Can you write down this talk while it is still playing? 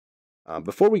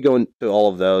Before we go into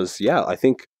all of those, yeah, I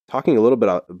think talking a little bit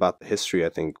about the history, I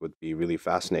think would be really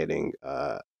fascinating.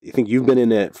 I think you've been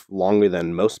in it longer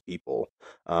than most people.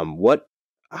 What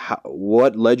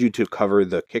led you to cover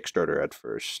the Kickstarter at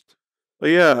first? Well,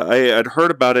 yeah, I'd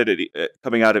heard about it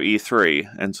coming out of E3,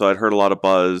 and so I'd heard a lot of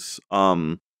buzz.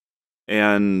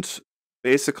 And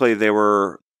basically,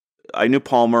 I knew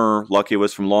Palmer Luckey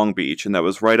was from Long Beach, and that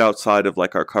was right outside of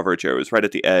like our coverage area. It was right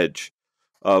at the edge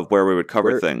of where we would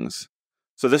cover Where things.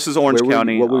 So this is Orange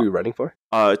County. What were you writing for?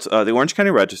 It's the Orange County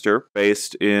Register,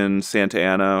 based in Santa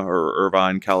Ana or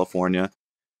Irvine, California.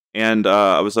 And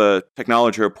I was a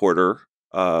technology reporter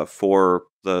for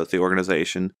the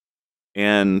organization.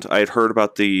 And I had heard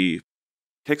about the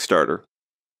Kickstarter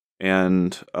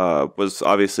and was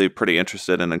obviously pretty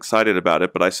interested and excited about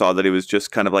it. But I saw that it was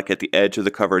just kind of like at the edge of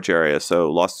the coverage area. So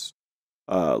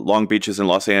Long Beach is in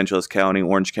Los Angeles County.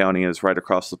 Orange County is right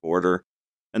across the border.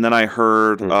 And then I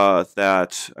heard a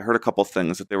couple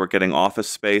things, that they were getting office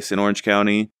space in Orange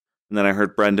County. And then I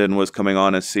heard Brendan was coming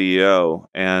on as CEO.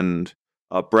 And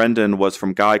Brendan was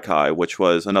from Gaikai, which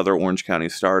was another Orange County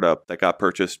startup that got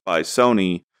purchased by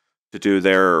Sony to do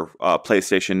their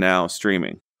PlayStation Now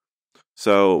streaming.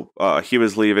 So he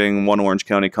was leaving one Orange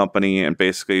County company and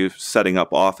basically setting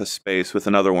up office space with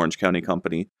another Orange County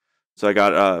company. So I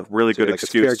got a really good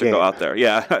excuse to go out there.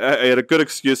 Yeah, I had a good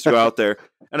excuse to go out there.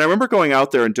 And I remember going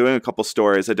out there and doing a couple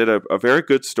stories. I did a very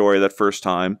good story that first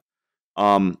time.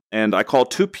 And I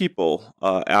called two people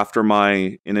after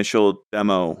my initial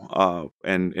demo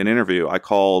and an interview. I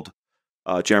called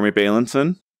Jeremy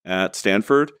Bailenson at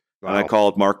Stanford. Wow. And I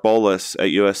called Mark Bolas at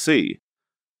USC.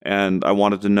 And I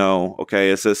wanted to know, okay,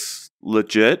 is this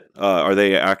legit? Are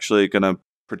they actually going to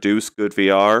produce good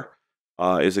VR?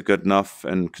 Is it good enough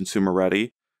and consumer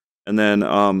ready? And then,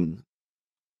 so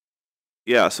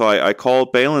I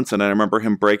called Bailenson, and I remember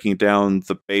him breaking down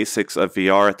the basics of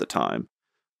VR at the time.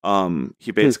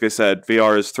 He basically said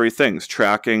VR is three things: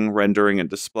 tracking, rendering, and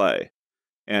display.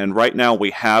 And right now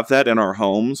we have that in our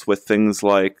homes with things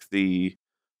like the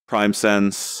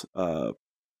PrimeSense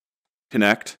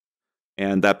Connect,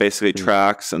 and that basically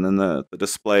tracks, and then the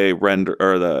display render,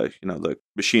 or the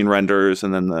machine renders,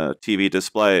 and then the TV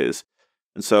displays.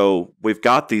 And so we've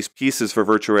got these pieces for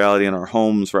virtual reality in our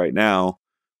homes right now.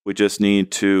 We just need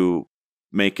to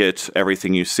make it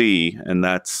everything you see, and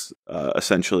that's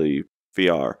essentially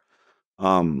VR.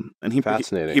 And he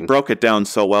broke it down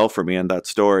so well for me in that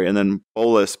story. And then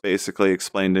Bolas basically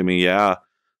explained to me, it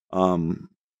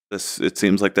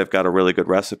seems like they've got a really good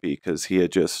recipe, because he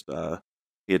had just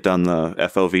he had done the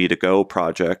FOV to Go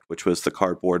project, which was the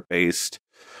cardboard based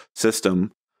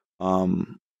system.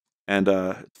 And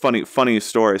funny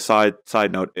story, side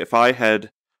note, I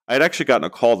had actually gotten a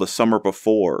call the summer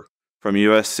before from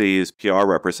USC's PR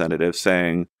representative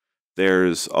saying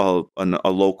there's a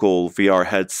local VR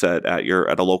headset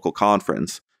at a local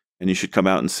conference, and you should come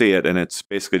out and see it. And it's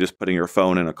basically just putting your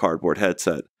phone in a cardboard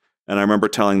headset. And I remember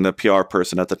telling the PR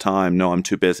person at the time, no, I'm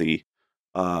too busy.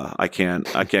 I can't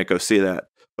go see that.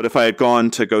 But if I had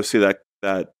gone to go see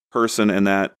that person and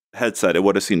that headset, it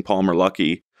would have seen Palmer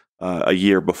Luckey a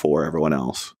year before everyone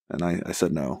else. And I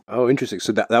said no. Oh, interesting.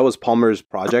 So that was Palmer's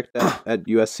project at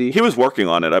USC? He was working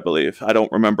on it, I believe. I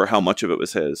don't remember how much of it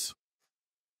was his.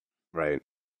 Right.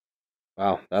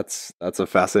 Wow, that's a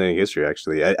fascinating history,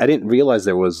 actually. I didn't realize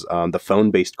there was the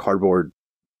phone-based cardboard,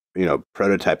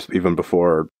 prototypes even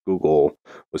before Google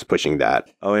was pushing that.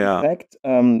 Oh, yeah. In fact,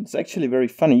 it's actually very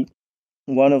funny.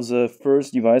 One of the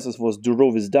first devices was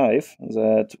Durovis Dive,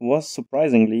 that was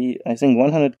surprisingly, I think,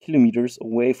 100 kilometers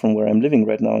away from where I'm living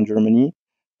right now in Germany,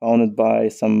 founded by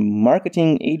some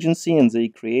marketing agency, and they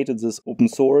created this open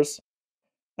source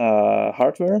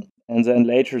hardware. And then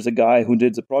later, the guy who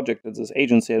did the project at this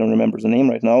agency, I don't remember the name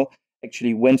right now,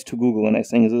 actually went to Google, and I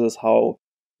think this is how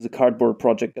the cardboard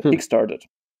project got kickstarted.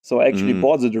 So I actually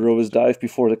bought the Durovis Dive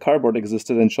before the cardboard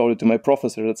existed and showed it to my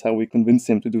professor. That's how we convinced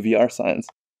him to do VR science.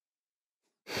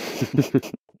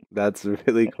 That's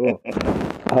really cool.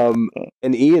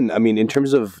 And Ian, I mean, in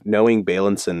terms of knowing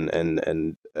Bailenson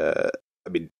and I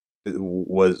mean,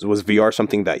 was VR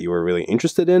something that you were really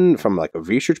interested in from like a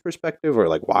research perspective, or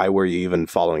like why were you even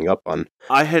following up on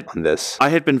this? I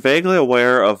had been vaguely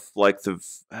aware of like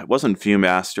it wasn't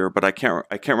ViewMaster, but I can't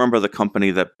remember the company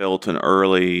that built an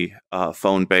early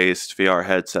phone-based VR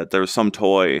headset. There was some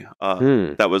toy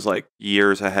that was like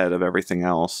years ahead of everything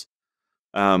else.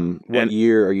 What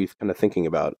year are you kind of thinking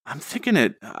about? I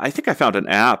think I found an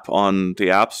app on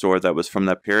the App Store that was from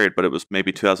that period, but it was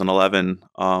maybe 2011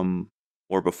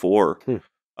 or before,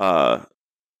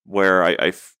 where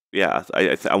I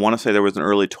want to say there was an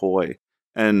early toy,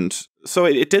 and so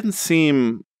it didn't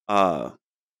seem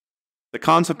the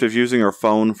concept of using your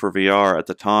phone for VR at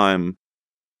the time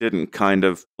didn't kind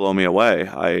of blow me away.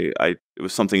 It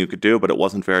was something you could do, but it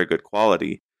wasn't very good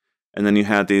quality. And then you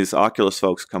had these Oculus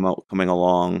folks coming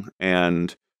along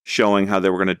and showing how they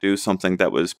were going to do something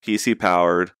that was PC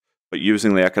powered, but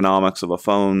using the economics of a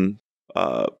phone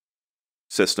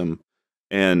system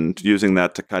and using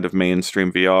that to kind of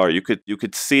mainstream VR. You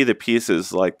could see the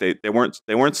pieces. Like they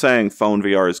weren't saying phone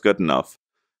VR is good enough.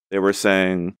 They were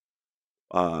saying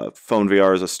phone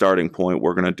VR is a starting point.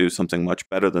 We're going to do something much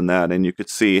better than that. And you could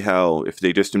see how if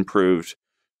they just improved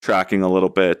tracking a little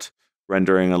bit,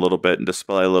 rendering a little bit, and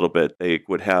display a little bit, they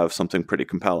would have something pretty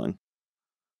compelling.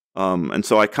 And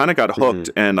so I kind of got hooked,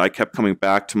 and I kept coming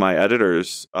back to my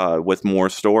editors with more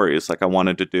stories. Like I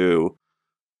wanted to do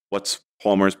what's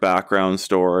Palmer's background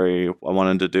story. I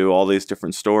wanted to do all these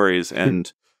different stories,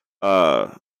 and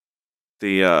I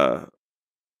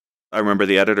remember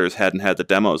the editors hadn't had the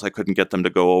demos. I couldn't get them to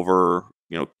go over,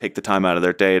 take the time out of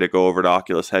their day to go over to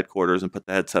Oculus headquarters and put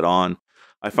the headset on.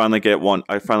 I finally got one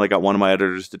of my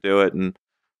editors to do it, and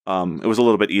it was a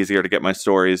little bit easier to get my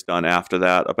stories done after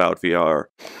that about VR.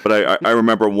 But I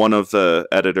remember one of the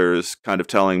editors kind of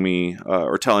telling me,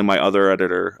 or telling my other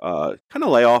editor, kind of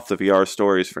lay off the VR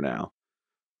stories for now.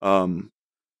 I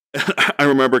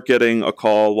remember getting a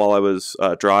call while I was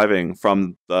driving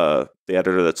from the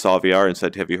editor that saw VR and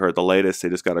said, "Have you heard the latest? They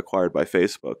just got acquired by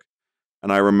Facebook."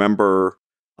 And I remember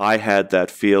I had that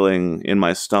feeling in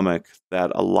my stomach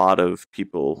that a lot of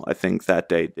people, I think, that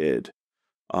day did.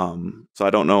 So I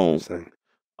don't know.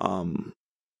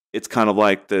 It's kind of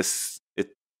like this.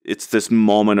 It's this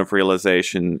moment of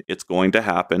realization. It's going to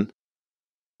happen,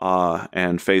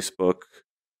 and Facebook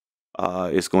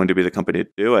is going to be the company to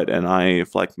do it. And I,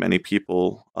 like many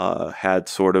people, had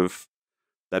sort of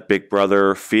that big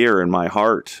brother fear in my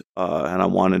heart, and I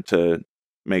wanted to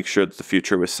make sure that the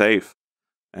future was safe.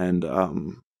 And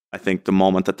I think the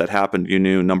moment that happened, you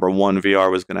knew, number one, VR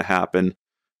was going to happen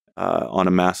on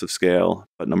a massive scale,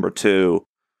 but number two,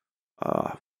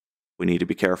 we need to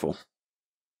be careful.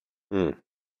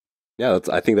 Yeah,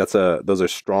 I think those are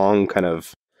strong kind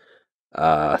of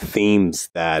themes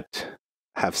that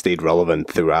have stayed relevant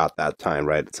throughout that time,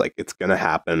 right? It's like it's going to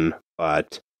happen,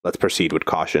 but let's proceed with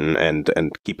caution and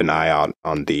keep an eye out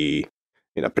on the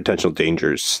potential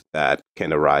dangers that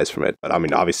can arise from it. But I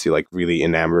mean, obviously, like really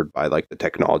enamored by like the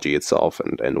technology itself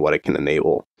and what it can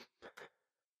enable.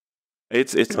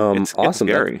 It's awesome.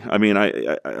 Scary. I mean,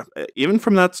 I even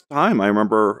from that time, I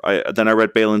remember. I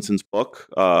read Bailenson book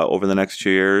over the next 2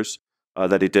 years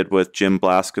that he did with Jim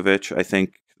Blaskovich. I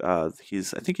think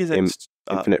he's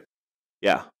Infinite.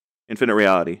 Yeah, Infinite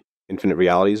Reality. Infinite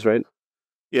Realities, right?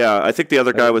 Yeah, I think the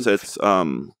other guy was at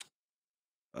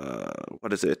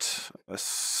what is it?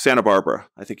 Santa Barbara.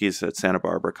 I think he's at Santa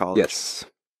Barbara College. Yes.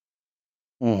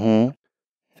 And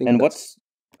what's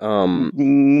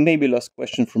maybe last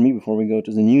question for me before we go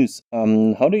to the news?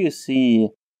 How do you see,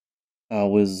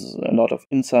 with a lot of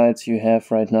insights you have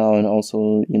right now, and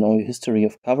also your history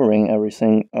of covering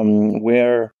everything,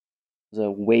 where the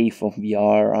wave of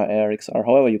VR, AR, XR,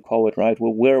 however you call it, right?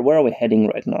 Where are we heading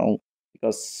right now?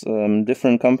 Because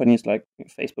different companies like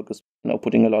Facebook is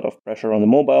putting a lot of pressure on the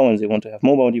mobile, and they want to have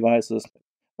mobile devices.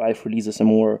 Vive releases a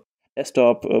more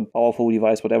desktop, powerful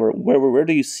device, whatever. Where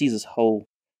do you see this whole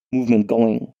movement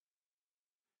going?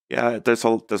 Yeah, there's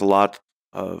a lot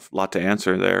to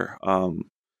answer there.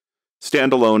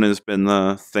 Standalone has been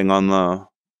the thing on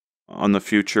the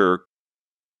future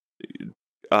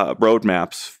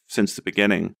roadmaps since the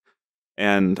beginning,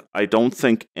 and I don't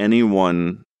think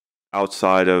anyone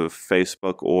outside of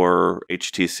Facebook or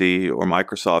HTC or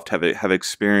Microsoft have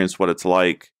experienced what it's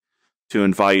like to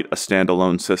invite a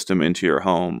standalone system into your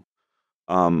home.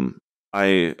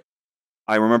 I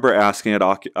remember asking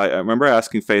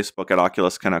Facebook at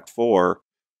Oculus Connect 4,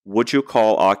 would you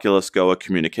call Oculus Go a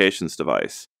communications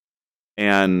device?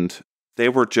 And they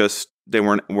weren't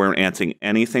answering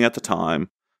anything at the time.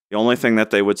 The only thing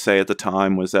that they would say at the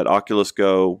time was that Oculus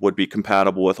Go would be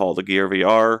compatible with all the Gear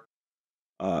VR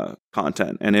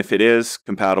content. And if it is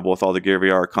compatible with all the Gear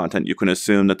VR content, you can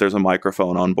assume that there's a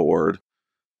microphone on board,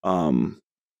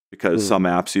 because some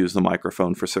apps use the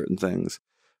microphone for certain things.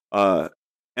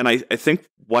 And I think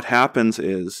what happens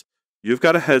is you've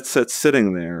got a headset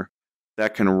sitting there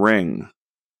that can ring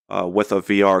with a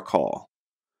VR call.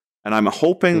 And I'm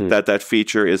hoping that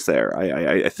feature is there.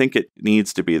 I think it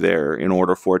needs to be there in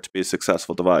order for it to be a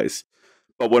successful device.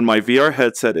 But when my VR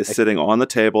headset is sitting on the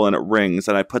table and it rings,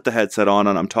 and I put the headset on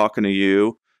and I'm talking to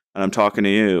you,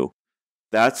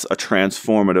 that's a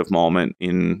transformative moment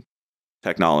in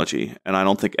technology. And I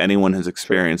don't think anyone has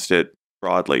experienced it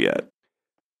broadly yet.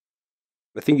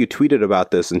 I think you tweeted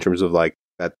about this in terms of like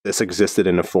that this existed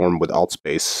in a form with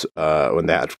Altspace when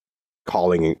they had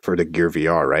calling for the Gear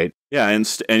VR, right? Yeah,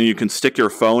 and you can stick your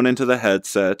phone into the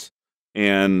headset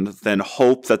and then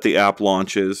hope that the app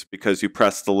launches because you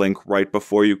press the link right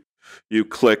before you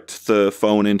clicked the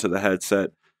phone into the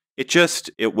headset.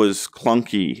 It was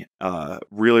clunky,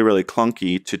 really, really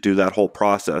clunky to do that whole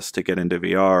process to get into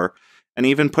VR. And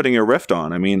even putting your Rift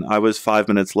on. I mean, I was 5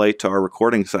 minutes late to our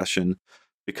recording session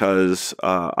because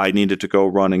I needed to go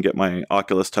run and get my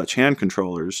Oculus Touch hand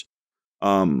controllers.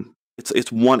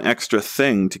 It's one extra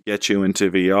thing to get you into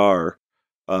VR,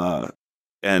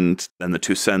 and then the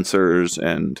 2 sensors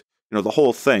and the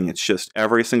whole thing. It's just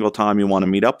every single time you want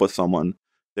to meet up with someone,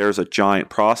 there's a giant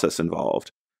process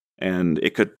involved, and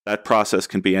that process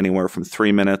can be anywhere from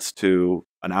 3 minutes to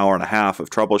an hour and a half of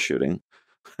troubleshooting,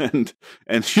 and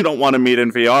you don't want to meet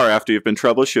in VR after you've been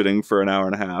troubleshooting for an hour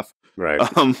and a half, right?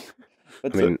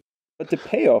 But the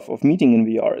payoff of meeting in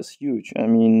VR is huge. I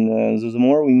mean, the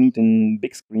more we meet in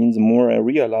big screens, the more I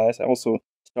realize I also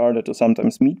started to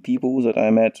sometimes meet people that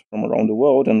I met from around the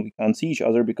world and we can't see each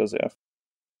other because they're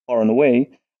far and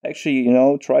away.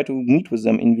 Actually, try to meet with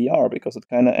them in VR because it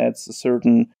kind of adds a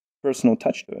certain personal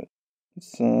touch to it.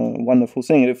 It's a wonderful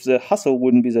thing. If the hustle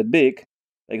wouldn't be that big,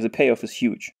 like the payoff is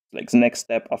huge. Like the next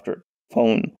step after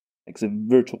phone, like the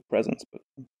virtual presence. But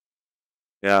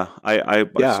yeah,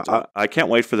 I can't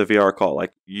wait for the VR call.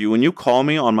 Like when you call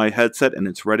me on my headset and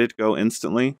it's ready to go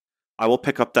instantly, I will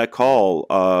pick up that call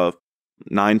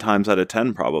 9 times out of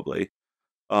 10 probably.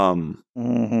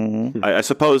 I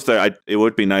suppose that it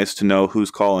would be nice to know who's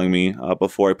calling me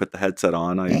before I put the headset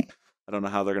on. I don't know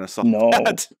how they're going to solve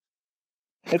that.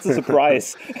 It's a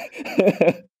surprise.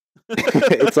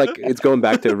 It's like it's going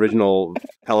back to original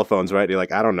telephones, right? You're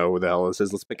like, I don't know who the hell this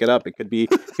is. Let's pick it up. It could be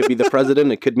the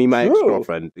president. It could be my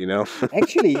ex-girlfriend.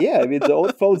 Actually, yeah. I mean, the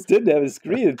old phones didn't have a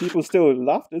screen, and people still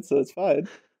loved it, so it's fine.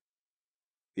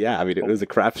 Yeah, I mean, it was a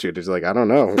crapshoot. It's like, I don't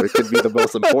know. It could be the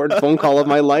most important phone call of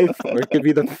my life, or it could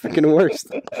be the freaking worst.